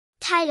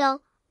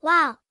Title: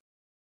 Wow!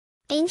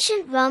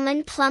 Ancient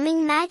Roman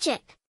Plumbing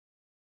Magic.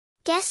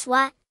 Guess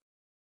what?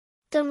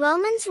 The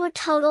Romans were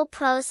total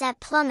pros at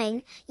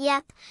plumbing.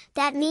 Yep,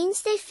 that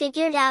means they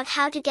figured out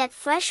how to get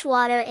fresh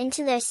water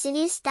into their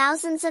cities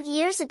thousands of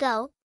years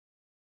ago.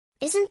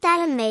 Isn't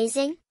that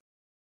amazing?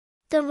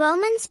 The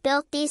Romans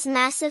built these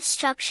massive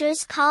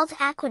structures called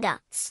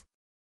aqueducts.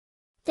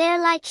 They're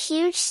like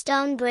huge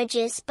stone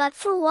bridges but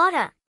for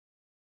water.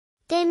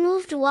 They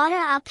moved water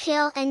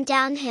uphill and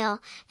downhill,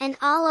 and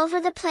all over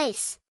the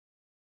place.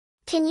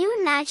 Can you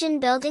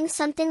imagine building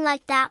something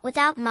like that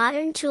without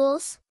modern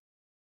tools?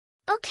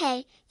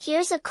 Okay,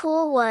 here's a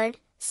cool word: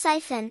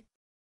 siphon.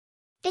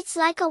 It's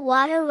like a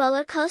water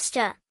roller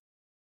coaster.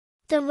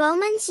 The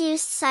Romans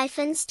used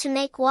siphons to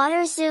make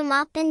water zoom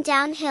up and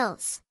down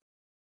hills.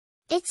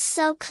 It's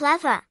so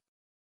clever.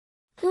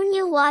 Who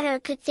knew water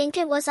could think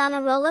it was on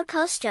a roller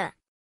coaster?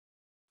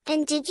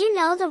 And did you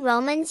know the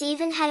Romans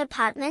even had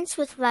apartments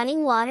with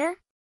running water?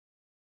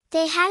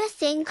 They had a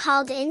thing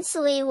called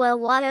insulae where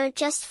water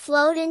just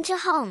flowed into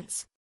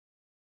homes.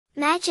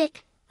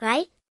 Magic,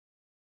 right?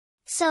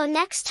 So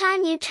next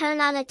time you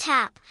turn on a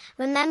tap,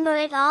 remember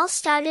it all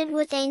started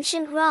with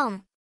ancient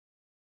Rome.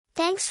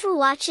 Thanks for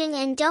watching,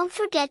 and don't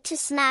forget to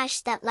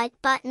smash that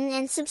like button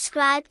and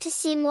subscribe to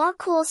see more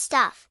cool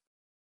stuff.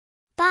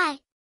 Bye!